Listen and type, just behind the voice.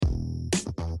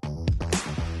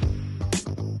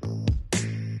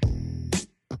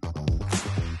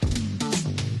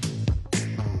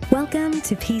Welcome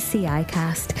to PCI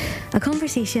Cast, a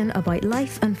conversation about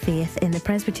life and faith in the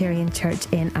Presbyterian Church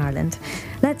in Ireland.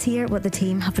 Let's hear what the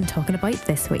team have been talking about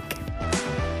this week.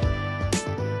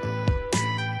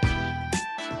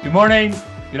 Good morning,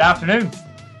 good afternoon,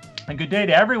 and good day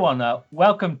to everyone.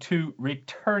 Welcome to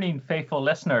returning faithful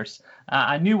listeners,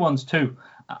 and new ones too,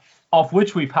 of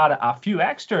which we've had a few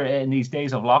extra in these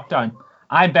days of lockdown.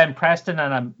 I'm Ben Preston,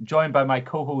 and I'm joined by my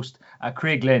co-host,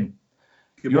 Craig Lynn.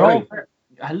 Good morning.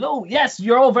 Hello, yes,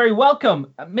 you're all very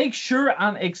welcome. Make sure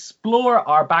and explore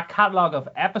our back catalogue of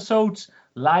episodes.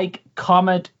 Like,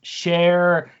 comment,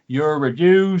 share your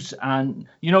reviews, and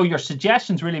your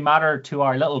suggestions really matter to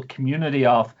our little community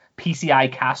of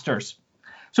PCI casters.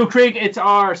 So, Craig, it's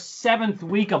our 7th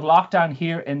week of lockdown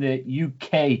here in the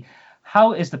UK.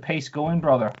 How is the pace going,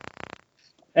 brother?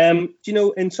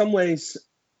 In some ways,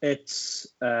 it's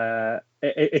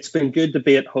been good to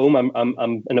be at home.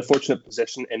 I'm in a fortunate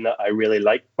position in that I really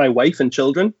like my wife and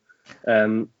children.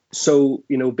 So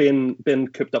being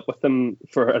cooped up with them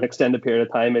for an extended period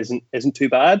of time isn't too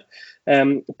bad.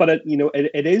 But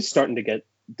it is starting to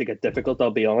get difficult.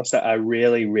 I'll be honest. I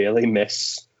really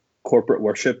miss corporate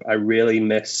worship. I really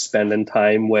miss spending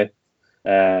time with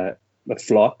my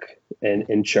flock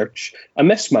in church. I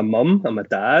miss my mum and my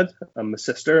dad and my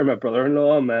sister and my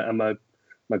brother-in-law and my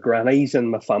grannies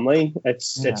and my family.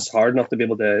 It's hard not to be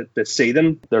able to see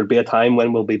them. There'll be a time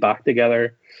when we'll be back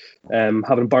together,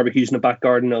 having barbecues in the back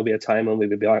garden. There'll be a time when we'll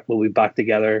be back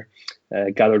together,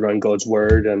 gathered around God's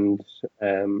word and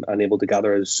able to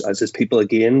gather as His people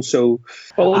again. So,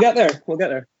 but we'll get there.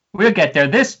 We'll get there.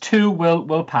 This too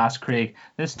will pass, Craig.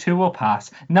 This too will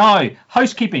pass. Now,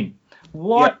 housekeeping.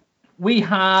 We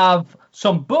have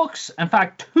some books, in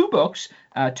fact, 2 books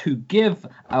to give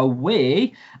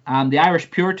away. The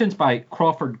Irish Puritans by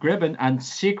Crawford Gribben and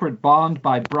Sacred Bond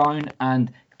by Brown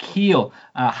and Keel.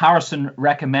 Harrison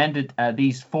recommended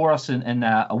these for us in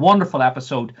a wonderful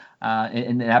episode,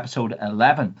 in episode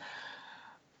 11.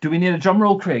 Do we need a drum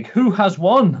roll, Craig? Who has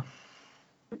won?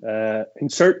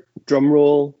 Insert drum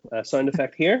roll sound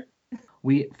effect here.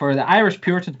 For the Irish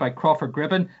Puritans by Crawford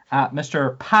Gribben,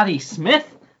 Mr. Paddy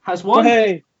Smith has won.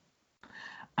 Hey.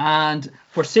 And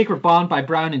for Sacred Bond by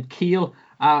Brown and Keel,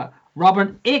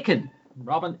 Robin Aiken.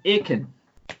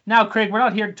 Now, Craig, we're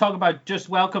not here to talk about just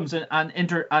welcomes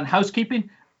and housekeeping.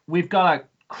 We've got a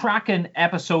cracking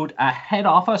episode ahead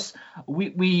of us.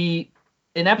 We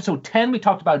in episode 10 we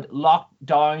talked about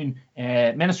lockdown,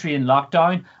 ministry in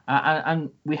lockdown, and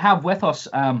we have with us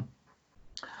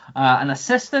an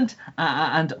assistant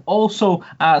and also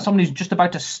somebody who's just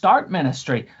about to start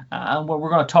ministry, and we're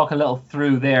going to talk a little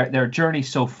through their journey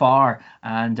so far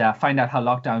and find out how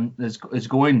lockdown is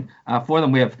going for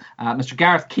them. We have Mr.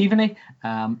 Gareth Keaveney,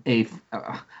 a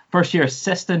first year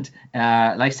assistant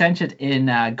licentiate in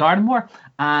Gardenmore,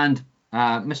 and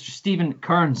Mr. Stephen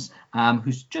Kearns,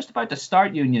 who's just about to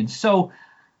start union. So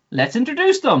let's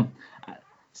introduce them.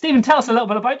 Stephen, tell us a little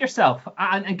bit about yourself.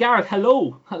 And Gareth,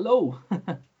 hello.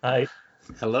 Hi.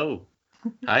 Hello.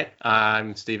 Hi,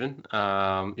 I'm Stephen.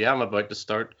 I'm about to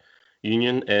start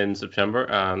union in September,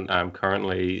 and I'm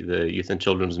currently the Youth and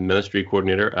Children's Ministry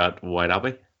Coordinator at White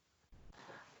Abbey.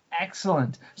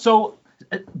 Excellent. So,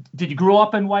 did you grow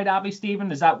up in White Abbey,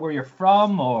 Stephen? Is that where you're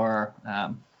from, or?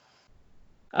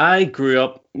 I grew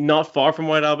up not far from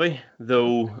White Abbey,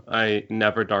 though I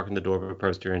never darkened the door of a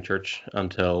Presbyterian church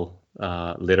until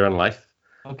later in life.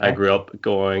 Okay. I grew up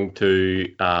going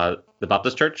to the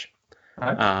Baptist church,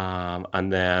 right.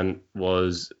 And then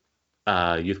was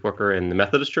a youth worker in the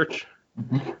Methodist church,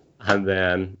 and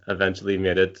then eventually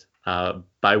made it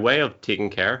by way of taking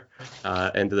care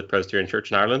into the Presbyterian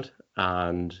church in Ireland,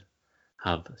 and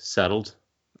have settled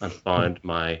and found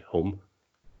my home.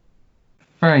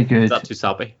 Very good. Is that too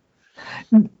sappy?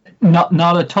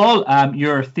 Not at all.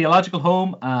 Your theological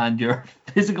home and your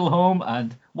physical home,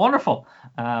 and wonderful.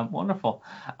 Wonderful.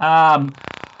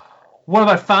 What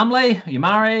about family? Are you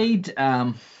married?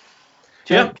 I'm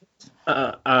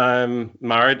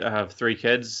married. I have 3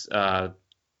 kids. 2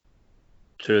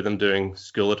 of them doing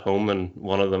school at home, and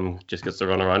one of them just gets to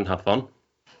run around and have fun.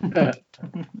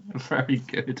 Very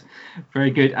good.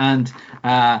 And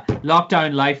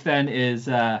lockdown life then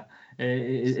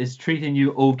is treating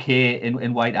you okay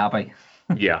in White Abbey.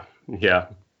 Yeah.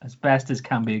 As best as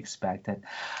can be expected.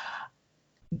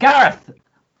 Gareth,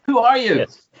 who are you?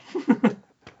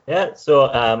 Yes. So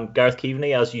Gareth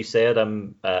Keaveney, as you said,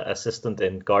 I'm assistant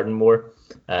in Gardenmore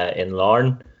in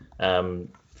Larne,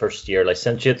 first year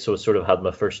licentiate, so sort of had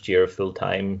my first year of full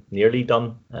time nearly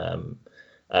done.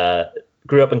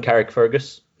 Grew up in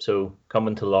Carrickfergus, so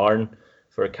coming to Larne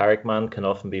for a Carrick man can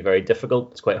often be very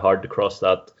difficult. It's quite hard to cross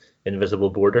that invisible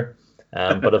border.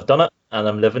 But I've done it, and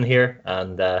I'm living here,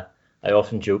 and I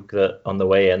often joke that on the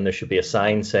way in there should be a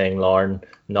sign saying Larne,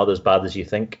 not as bad as you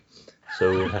think.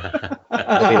 So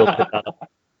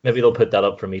maybe they'll put that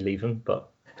up for me leaving. But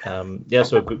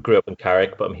so I grew up in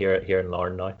Carrick, but I'm here in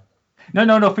Larne now.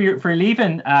 No. For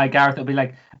leaving, Gareth, it'll be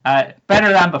like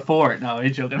better than before. No,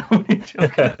 I'm joking.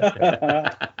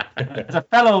 As a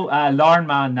fellow Larne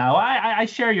man now, I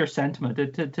share your sentiment.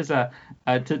 Tis a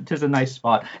nice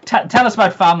spot. Tell us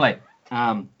about family.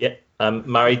 I'm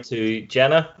married to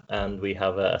Jenna, and we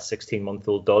have a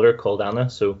 16-month-old daughter called Anna.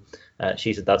 So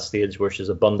she's at that stage where she's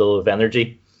a bundle of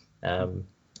energy in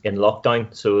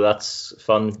lockdown. So that's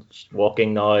fun.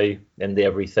 Walking now into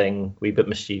everything, wee bit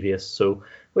mischievous. So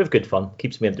we have good fun.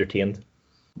 Keeps me entertained.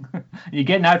 You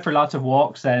getting out for lots of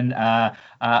walks then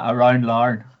around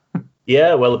Larne?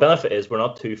 Yeah, well, the benefit is we're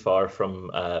not too far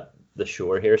from the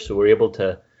shore here, so we're able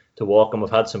to walk, and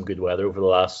we've had some good weather over the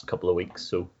last couple of weeks.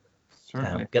 So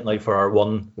getting out for our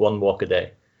one walk a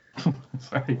day.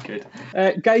 Very good.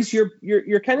 Guys,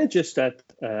 you're kind of just at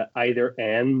either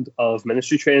end of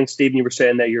ministry training. Stephen, you were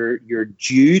saying that you're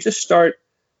due to start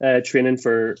training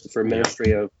for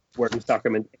ministry of Word and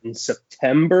Sacrament in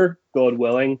September, God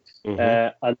willing.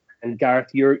 And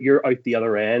Gareth, you're out the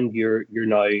other end. You're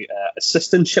now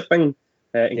assistantshiping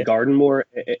in Gardenmore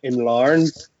in Larne.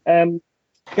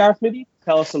 Gareth, maybe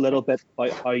tell us a little bit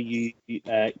about how you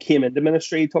came into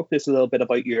ministry. Talk to us a little bit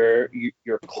about your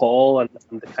call and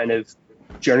the kind of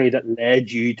journey that led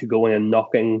you to going and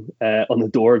knocking on the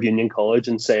door of Union College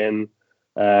and saying,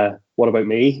 "What about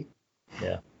me?"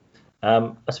 Yeah.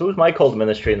 I suppose my call to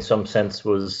ministry in some sense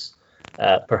was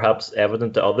perhaps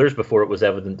evident to others before it was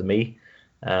evident to me.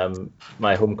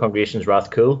 My home congregation is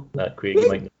Rathcoole, Craig, you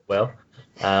might know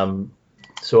well.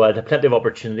 So I had plenty of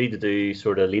opportunity to do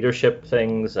sort of leadership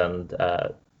things and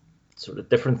sort of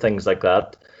different things like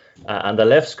that. And I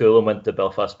left school and went to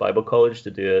Belfast Bible College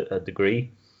to do a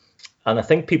degree. And I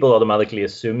think people automatically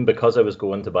assume because I was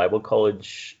going to Bible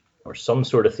College or some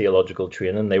sort of theological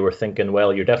training, they were thinking,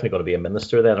 well, you're definitely going to be a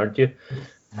minister then, aren't you?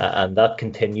 And that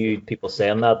continued, people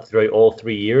saying that throughout all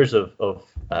 3 years of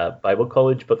Bible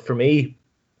College. But for me,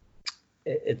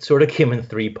 it sort of came in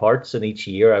three parts. And each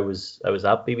year I was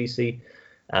at BBC.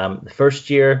 The first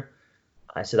year,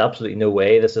 I said, absolutely no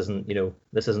way. This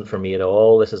isn't for me at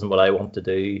all. This isn't what I want to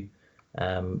do.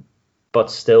 But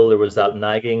still, there was that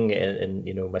nagging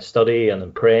in my study and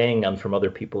in praying and from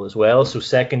other people as well. So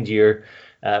second year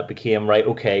became right.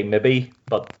 Okay, maybe,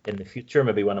 but in the future,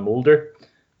 maybe when I'm older,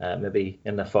 maybe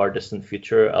in the far distant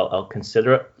future, I'll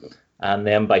consider it. And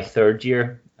then by third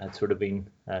year, I'd sort of been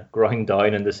growing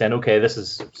down into saying, okay, this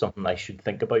is something I should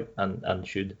think about and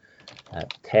should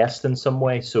test in some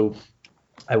way. So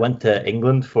I went to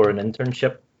England for an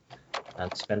internship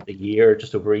and spent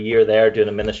just over a year there doing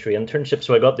a ministry internship.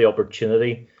 So I got the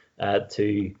opportunity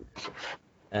to,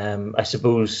 I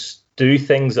suppose, do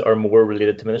things that are more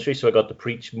related to ministry. So I got to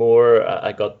preach more.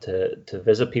 I got to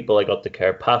visit people. I got to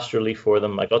care pastorally for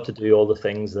them. I got to do all the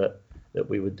things that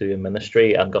we would do in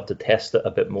ministry and got to test it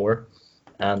a bit more.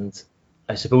 And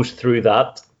I suppose through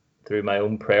my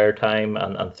own prayer time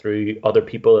and through other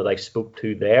people that I spoke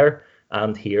to there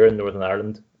and here in Northern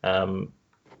Ireland,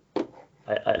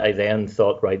 I then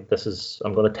thought, right,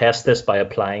 I'm going to test this by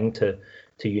applying to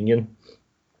Union.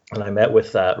 And I met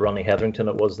with Ronnie Hetherington,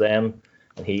 it was then,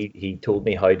 and he told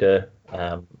me how to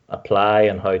apply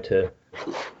and how to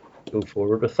go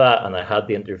forward with that. And I had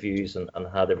the interviews and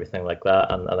had everything like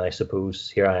that. And I suppose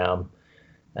here I am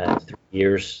 3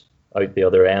 years out the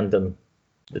other end, and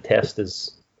the test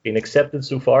has been accepted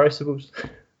so far, I suppose.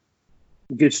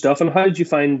 Good stuff. And how did you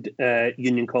find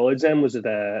Union College then? Was it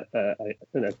a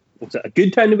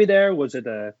good time to be there? Was it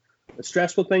a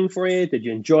stressful thing for you? Did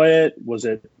you enjoy it? Was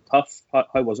it tough?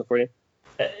 How was it for you?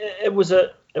 It was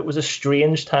a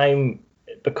strange time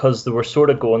because they were sort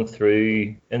of going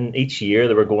through, in each year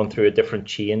they were going through a different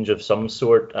change of some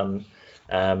sort, and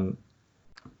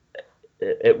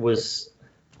it was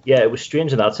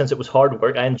strange in that sense. It was hard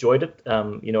work. I enjoyed it. I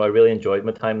really enjoyed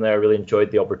my time there. I really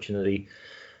enjoyed the opportunity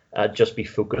just be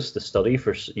focused to study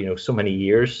for so many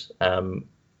years, and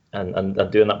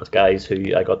doing that with guys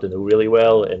who I got to know really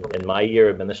well in my year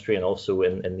of ministry and also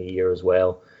in the year as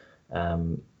well,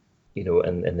 in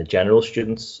the general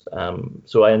students.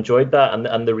 So I enjoyed that,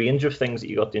 and the range of things that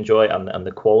you got to enjoy, and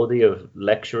the quality of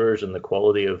lecturers and the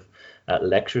quality of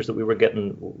lectures that we were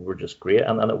getting were just great,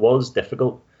 and it was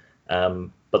difficult.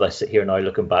 But I sit here now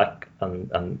looking back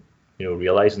and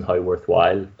realizing how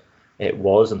worthwhile it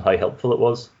was and how helpful it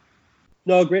was.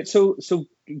 No, great. So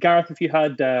Gareth, if you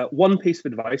had one piece of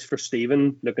advice for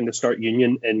Stephen looking to start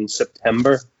Union in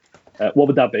September, what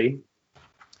would that be?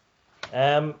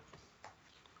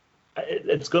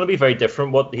 it's going to be very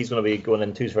different. What he's going to be going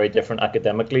into is very different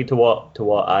academically to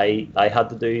what I had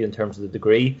to do in terms of the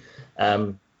degree.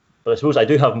 But I suppose I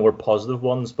do have more positive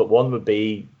ones. But one would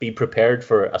be prepared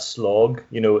for a slog.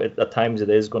 At times it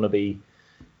is going to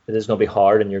be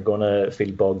hard, and you're going to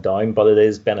feel bogged down. But it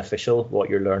is beneficial. What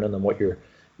you're learning and what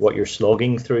you're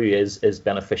slogging through is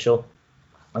beneficial.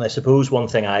 And I suppose one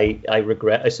thing I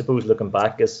regret, I suppose looking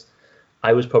back, is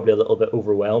I was probably a little bit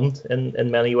overwhelmed in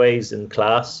many ways in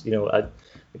class. The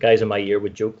guys in my year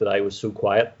would joke that I was so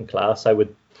quiet in class. I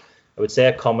would say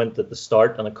a comment at the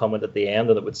start and a comment at the end,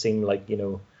 and it would seem like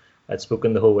I'd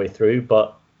spoken the whole way through.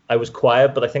 But I was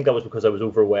quiet, but I think that was because I was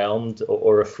overwhelmed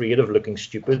or afraid of looking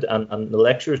stupid. And the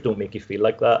lecturers don't make you feel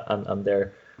like that, and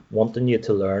they're wanting you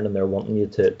to learn, and they're wanting you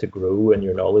to grow in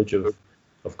your knowledge of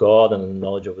God and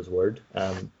knowledge of His Word.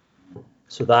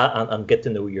 So that and get to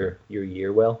know your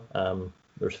year well.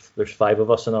 There's 5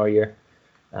 of us in our year,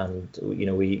 and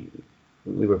we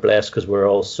were blessed because we're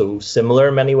all so similar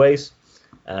in many ways,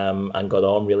 and got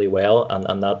on really well,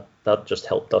 and that just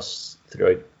helped us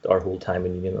throughout our whole time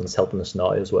in Union, and it's helping us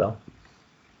now as well.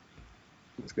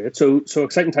 That's great. So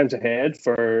exciting times ahead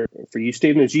for you,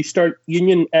 Stephen, as you start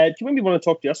Union. Do you maybe want to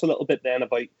talk to us a little bit then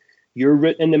about your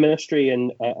route in the ministry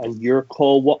and your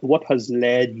call? What has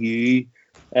led you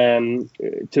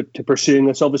to pursuing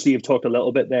this? Obviously, you've talked a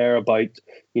little bit there about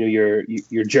your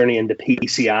journey into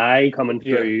PCI, coming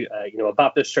through a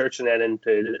Baptist church and then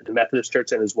into the Methodist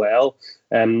church as well.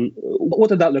 What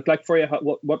did that look like for you?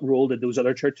 What role did those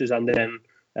other churches and then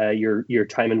your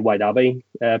time in White Abbey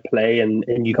play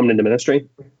in you coming into ministry?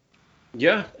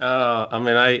 Yeah,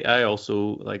 I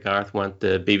also, like Gareth, went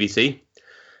to BBC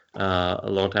a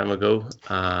long time ago,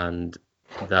 and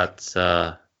that's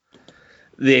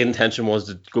the intention was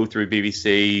to go through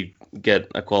BBC, get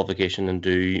a qualification, and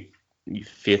do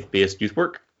faith-based youth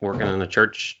work, working in a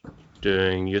church,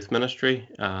 doing youth ministry,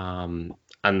 and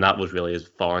that was really as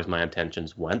far as my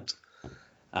intentions went.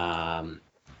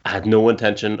 I had no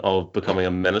intention of becoming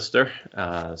a minister,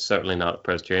 certainly not a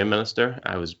Presbyterian minister.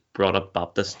 I was brought up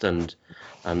Baptist and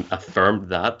affirmed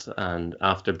that. And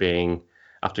after getting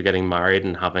married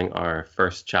and having our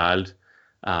first child,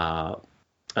 I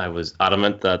was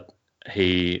adamant that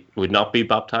he would not be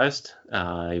baptized.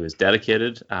 He was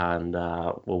dedicated, and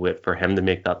we'll wait for him to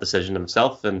make that decision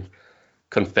himself and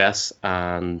confess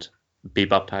and be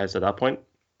baptized at that point.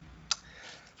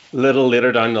 A little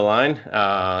later down the line,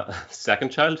 second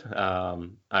child,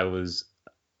 I was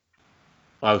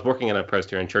working in a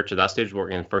Presbyterian church at that stage,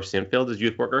 working in First Saintfield as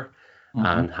youth worker,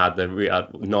 and had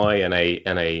now in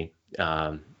a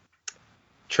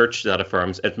church that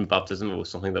affirms infant baptism. It was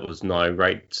something that was now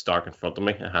right stark in front of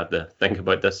me. I had to think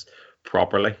about this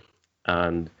properly,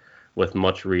 and with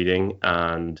much reading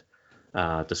and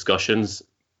discussions,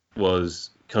 was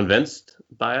convinced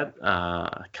by it.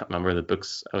 I can't remember the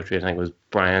books I was reading. I think it was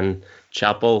Brian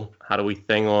Chappell had a wee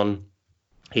thing on.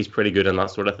 He's pretty good in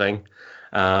that sort of thing.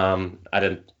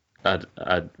 I'd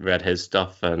read his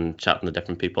stuff and chatting to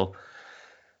different people.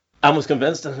 I was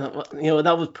convinced, and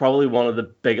that was probably one of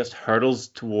the biggest hurdles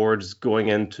towards going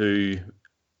into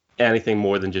anything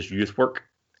more than just youth work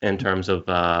in terms of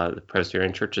the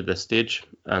Presbyterian Church at this stage.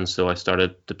 And so I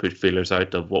started to put feelers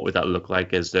out of what would that look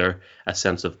like? Is there a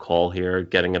sense of call here,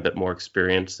 getting a bit more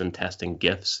experience in testing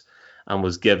gifts, and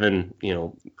was given,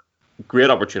 great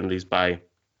opportunities by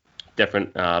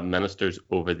different ministers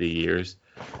over the years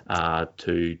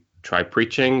to try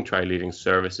preaching, try leading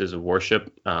services of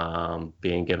worship,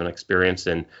 being given experience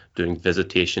in doing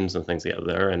visitations and things like that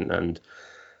there, and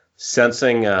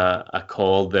sensing a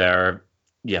call there,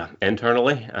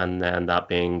 internally, and then that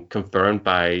being confirmed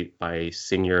by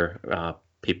senior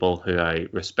people who I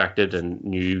respected and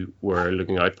knew were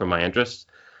looking out for my interests,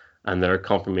 and their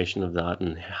confirmation of that,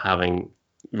 and having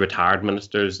retired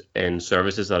ministers in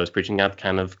services that I was preaching at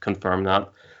kind of confirmed that,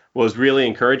 was really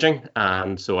encouraging.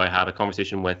 And so I had a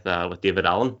conversation with David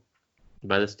Allen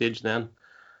by this stage then,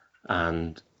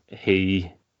 and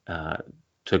he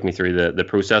took me through the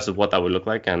process of what that would look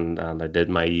like, and I did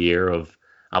my year of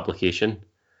application,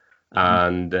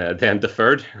 and then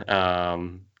deferred.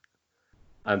 And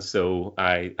so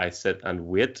I sit and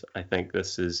wait. I think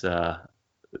this is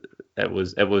it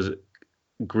was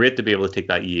great to be able to take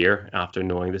that year after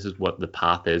knowing this is what the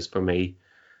path is for me,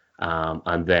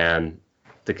 and then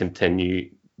to continue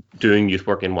doing youth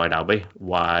work in White Abbey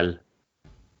while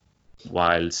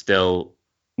still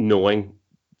knowing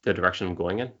the direction I'm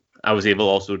going in. I was able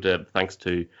also to, thanks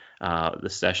to the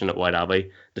session at White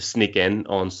Abbey, to sneak in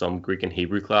on some Greek and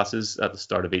Hebrew classes at the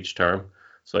start of each term.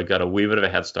 So I got a wee bit of a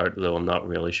head start, though I'm not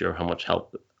really sure how much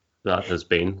help that has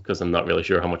been, because I'm not really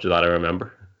sure how much of that I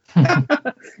remember.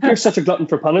 You're such a glutton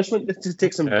for punishment. Just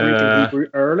take some Greek and Hebrew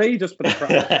early. Just put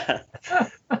a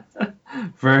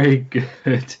Very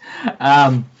good.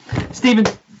 Stephen,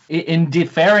 in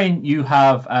deferring, you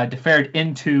have deferred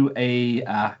into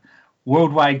a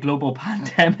worldwide global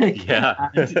pandemic and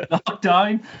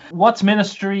lockdown. What's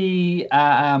ministry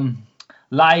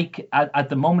like at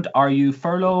the moment? Are you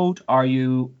furloughed? Are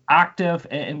you active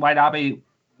in White Abbey?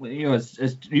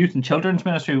 As youth and children's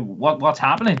ministry, what's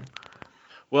happening?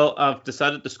 Well, I've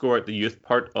decided to score out the youth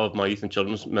part of my youth and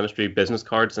children's ministry business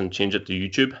cards and change it to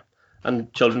YouTube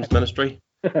and children's ministry.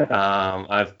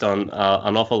 I've done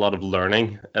an awful lot of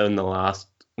learning in the last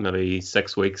maybe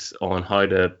 6 weeks on how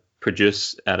to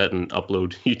produce, edit, and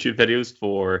upload YouTube videos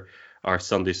for our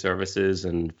Sunday services,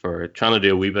 and for trying to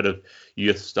do a wee bit of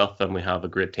youth stuff. And we have a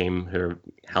great team who are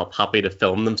happy to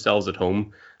film themselves at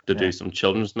home to do some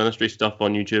children's ministry stuff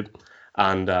on YouTube.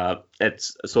 And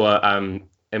I'm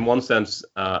in one sense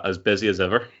as busy as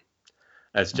ever.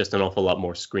 It's just an awful lot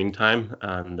more screen time,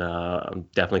 and I'm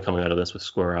definitely coming out of this with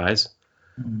square eyes.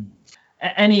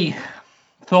 Any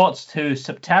thoughts to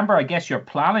September? I guess you're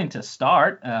planning to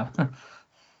start.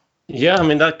 Yeah, I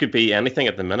mean, that could be anything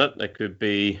at the minute. It could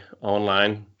be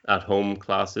online, at home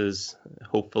classes.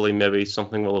 Hopefully, maybe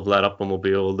something will have let up and we'll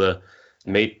be able to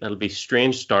meet. It'll be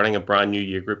strange starting a brand new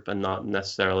year group and not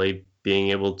necessarily being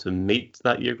able to meet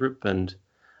that year group. And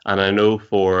I know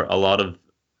for a lot of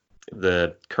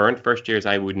the current first years,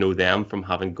 I would know them from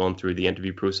having gone through the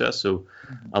interview process. So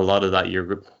a lot of that year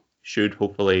group should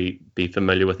hopefully be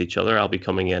familiar with each other. I'll be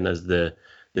coming in as the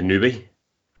newbie.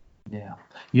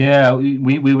 Yeah,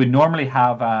 we would normally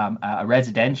have a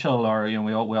residential, or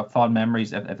we have fond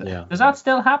memories. Does that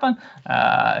still happen?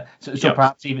 So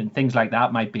perhaps even things like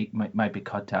that might be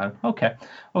cut down. Okay.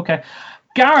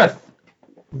 Gareth,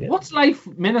 what's life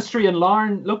ministry in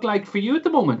Larne look like for you at the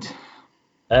moment?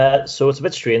 So it's a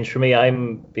bit strange for me.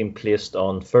 I'm being placed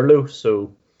on furlough,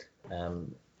 so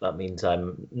that means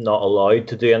I'm not allowed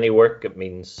to do any work. It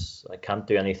means I can't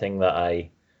do anything that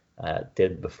I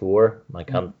did before. I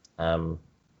can't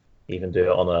even do it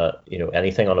on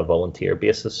anything on a volunteer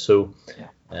basis. So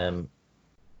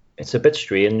it's a bit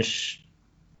strange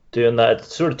doing that.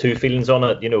 It's sort of two feelings on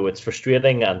it. It's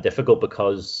frustrating and difficult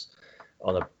because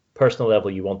on a personal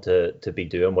level you want to be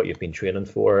doing what you've been training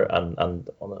for, and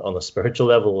on a spiritual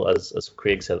level, as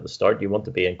Craig said at the start, you want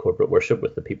to be in corporate worship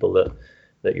with the people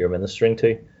that you're ministering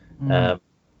to,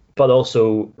 but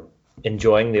also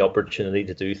enjoying the opportunity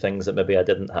to do things that maybe I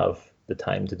didn't have the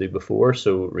time to do before.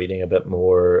 So reading a bit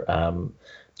more,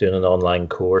 doing an online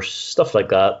course, stuff like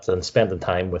that, and spending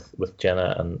time with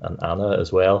Jenna and Anna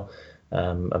as well.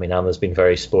 I mean, Anna's been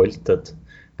very spoilt that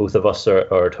both of us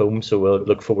are at home, so we'll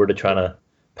look forward to trying to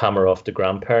pam her off to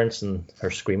grandparents and her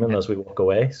screaming as we walk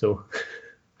away. So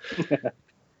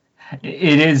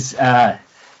it is a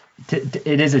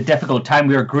difficult time.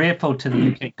 We are grateful to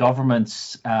the UK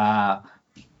government's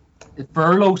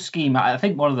furlough scheme. I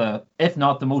think one of the, if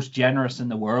not the most generous in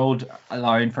the world,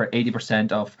 allowing for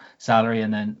 80% of salary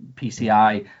and then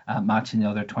PCI matching the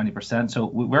other 20%. So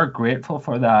we're grateful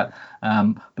for that.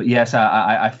 But yes,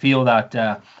 I feel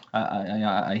that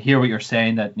I hear what you're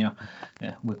saying, that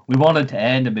we wanted to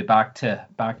end and be back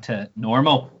to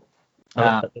normal.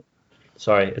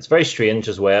 Sorry, it's very strange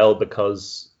as well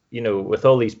because with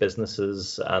all these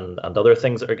businesses and other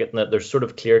things that are getting it, there's sort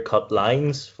of clear-cut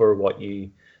lines for what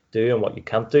you do and what you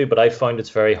can't do. But I find it's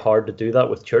very hard to do that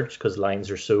with church because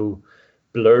lines are so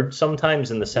blurred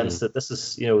sometimes, in the sense that this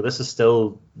is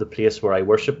still the place where I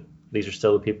worship. These are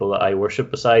still the people that I worship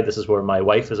beside. This is where my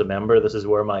wife is a member. This is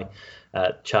where my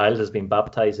child has been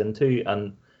baptized into.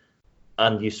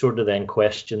 And you sort of then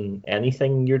question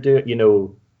anything you're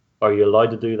doing. Are you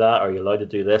allowed to do that? Are you allowed to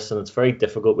do this? And it's very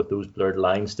difficult with those blurred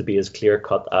lines to be as clear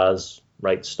cut as,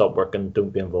 right, stop working, don't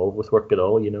be involved with work at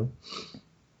all,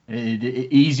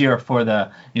 Easier for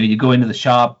the, you go into the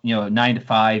shop, 9 to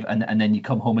 5, and then you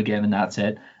come home again and that's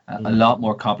it. A lot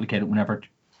more complicated whenever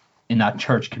in that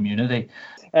church community.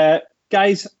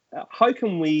 Guys, how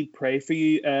can we pray for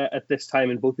you at this time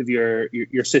in both of your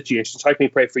situations? How can we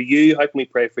pray for you? How can we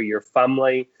pray for your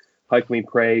family? How can we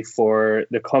pray for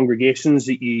the congregations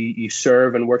that you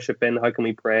serve and worship in? How can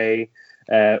we pray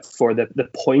for the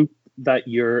point that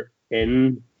you're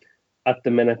in at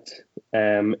the minute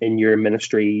in your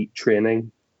ministry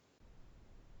training?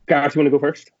 Gareth, you want to go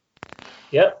first?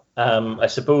 Yeah, I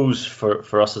suppose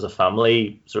for us as a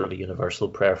family, sort of a universal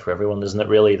prayer for everyone, isn't it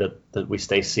really, that we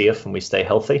stay safe and we stay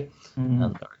healthy, and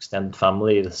our extended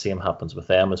family, the same happens with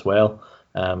them as well,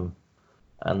 and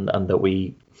that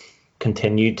we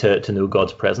continue to know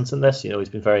God's presence in this. He's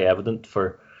been very evident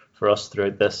for us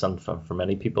throughout this, and for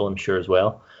many people, I'm sure, as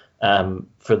well.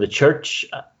 For the church,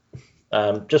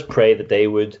 just pray that they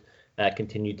would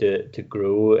continue to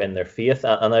grow in their faith.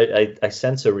 And I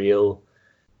sense a real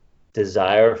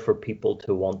desire for people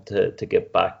to want to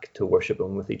get back to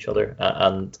worshiping with each other.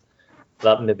 And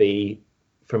that maybe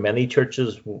for many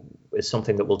churches is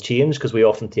something that will change, because we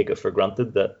often take it for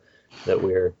granted that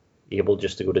we're able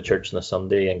just to go to church on a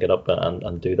Sunday and get up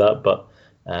and do that. But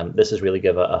this has really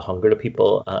given a hunger to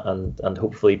people, and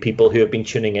hopefully people who have been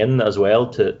tuning in as well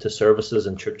to services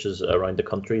and churches around the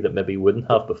country that maybe wouldn't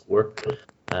have before,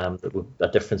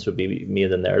 that difference would be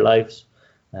made in their lives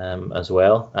as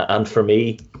well. And for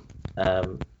me,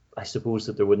 I suppose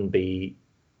that there wouldn't be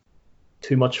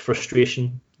too much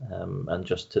frustration, and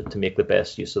just to make the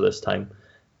best use of this time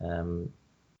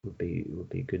would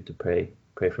be good to pray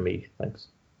for me. Thanks.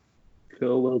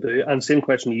 Cool, will do. And same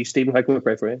question to you, Stephen. How can we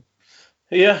pray for you?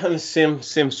 Yeah, and the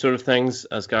same sort of things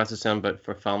as Gareth is saying, but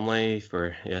for family,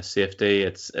 for safety,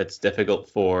 it's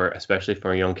difficult especially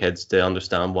for young kids to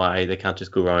understand why they can't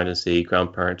just go around and see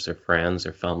grandparents or friends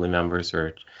or family members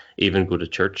or even go to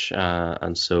church.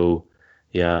 And so,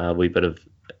 a wee bit of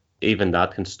even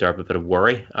that can stir up a bit of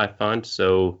worry, I found.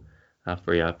 So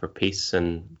for peace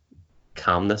and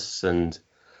calmness and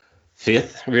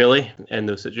faith, really, in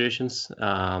those situations.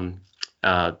 Doing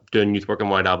youth work in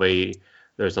White Abbey,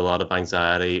 there's a lot of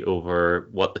anxiety over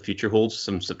what the future holds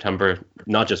in September,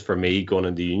 not just for me going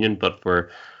into union, but for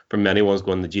many ones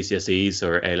going to GCSEs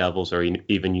or A levels or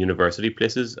even university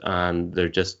places, and they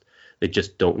just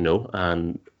don't know,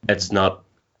 and it's not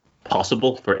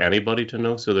possible for anybody to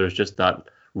know. So there's just that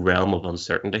realm of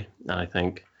uncertainty, and I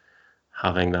think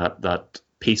having that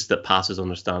peace that passes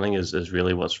understanding is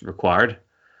really what's required,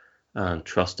 and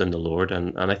trust in the Lord.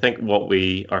 And I think what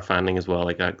we are finding as well,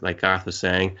 like Gareth was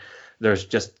saying, there's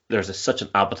such an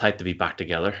appetite to be back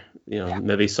together.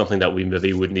 Maybe something that we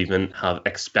maybe wouldn't even have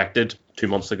expected 2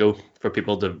 months ago, for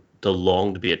people to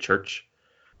long to be at church,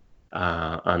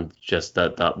 and just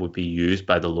that would be used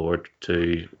by the Lord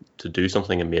to do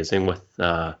something amazing with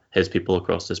His people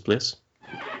across this place.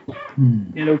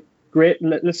 Great.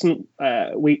 Listen,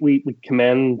 we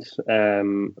commend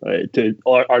to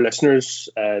our listeners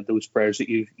those prayers that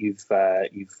you've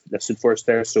listed for us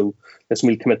there. So listen,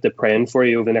 we commit to praying for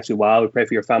you over the next while. We pray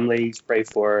for your families, pray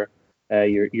for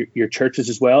your churches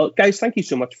as well. Guys, thank you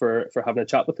so much for having a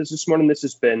chat with us this morning. This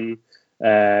has been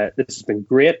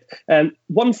great.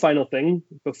 One final thing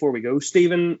before we go,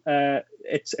 Stephen,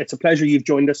 it's a pleasure you've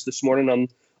joined us this morning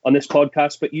on this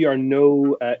podcast, but you are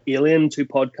no alien to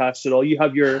podcasts at all. You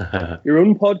have your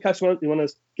own podcast. You want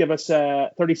to give us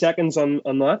 30 seconds on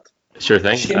that? Sure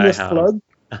thing. Shameless plug.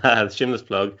 Shameless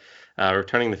plug.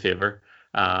 Returning the favor.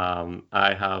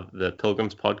 I have the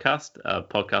Pilgrims podcast, a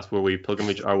podcast where we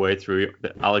pilgrimage our way through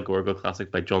the allegorical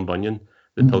classic by John Bunyan,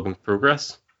 The Pilgrim's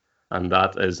Progress. And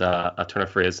that is a turn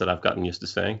of phrase that I've gotten used to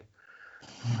saying.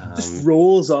 Just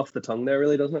rolls off the tongue there,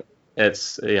 really, doesn't it?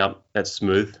 It's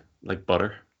smooth like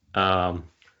butter. We're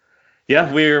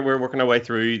working our way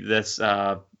through this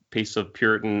piece of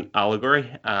Puritan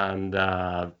allegory, and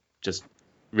just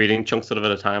reading chunks of it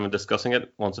at a time and discussing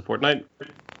it once a fortnight.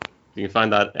 You can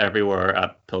find that everywhere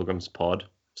at Pilgrims Pod,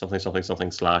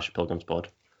 /Pilgrims Pod.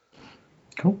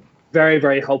 Cool. Very,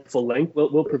 very helpful link.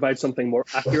 We'll provide something more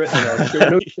accurate in our show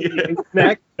notes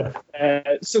next.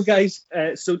 So guys,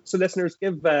 so listeners,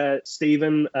 give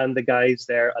Stephen and the guys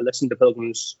there a listen to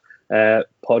Pilgrims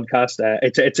podcast.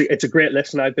 It's a great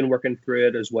listen. I've been working through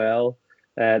it as well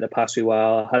the past few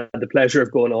while. I had the pleasure of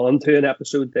going on to an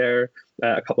episode there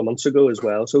a couple of months ago as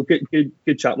well. So good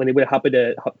chat, Winnie. We're happy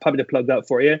to plug that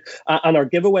for you. And our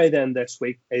giveaway then this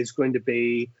week is going to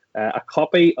be a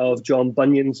copy of John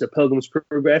Bunyan's The Pilgrim's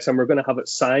Progress, and we're going to have it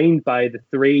signed by the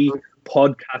three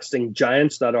podcasting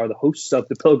giants that are the hosts of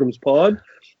the Pilgrim's Pod.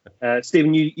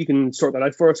 Stephen, you can sort that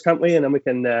out for us, can't we? And then we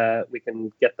can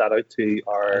get that out to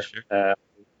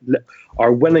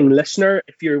our winning listener.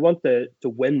 If you want to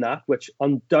win that, which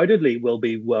undoubtedly will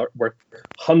be worth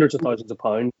hundreds of thousands of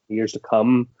pounds in years to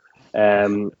come,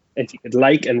 if you could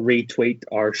like and retweet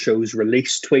our show's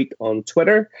release tweet on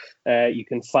Twitter, you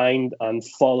can find and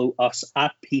follow us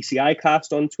at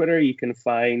PCIcast on Twitter. You can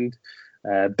find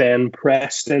Ben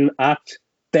Preston at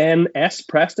Ben S.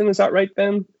 Preston. Is that right,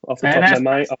 Ben? Off the top of my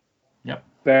mind. Yep.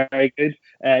 Very good.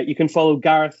 You can follow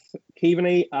Gareth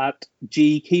Keaveney at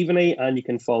G Keaveney, and you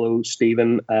can follow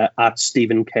Stephen at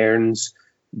Stephen Cairns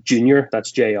Jr.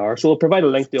 That's JR. So we'll provide a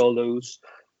link to all those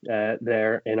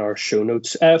there in our show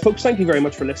notes. Folks, thank you very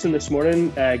much for listening this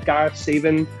morning. Gareth,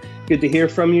 Stephen, good to hear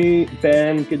from you.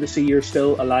 Ben, good to see you're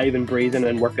still alive and breathing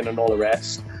and working and all the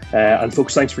rest. And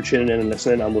folks, thanks for tuning in and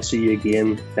listening, and we'll see you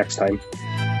again next time.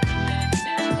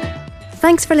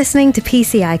 Thanks for listening to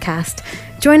PCI Cast.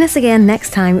 Join us again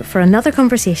next time for another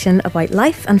conversation about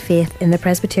life and faith in the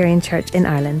Presbyterian Church in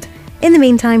Ireland. In the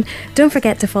meantime, don't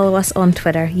forget to follow us on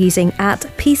Twitter using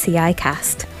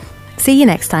 @PCIcast. See you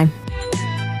next time.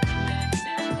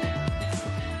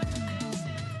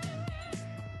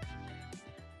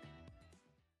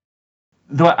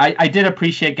 Though I did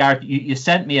appreciate, Gareth, you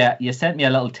sent me a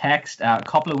little text a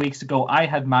couple of weeks ago. I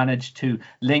had managed to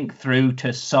link through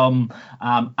to some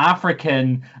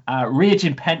African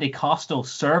Raging Pentecostal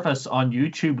service on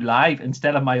YouTube Live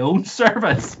instead of my own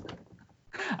service.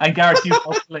 And Gareth, you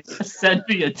hopefully sent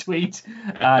me a tweet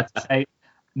to say,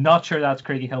 not sure that's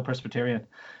Craigie Hill Presbyterian.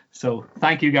 So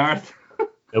thank you, Gareth.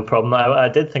 No problem. I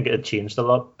did think it had changed a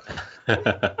lot.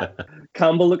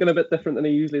 Campbell looking a bit different than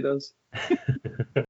he usually does.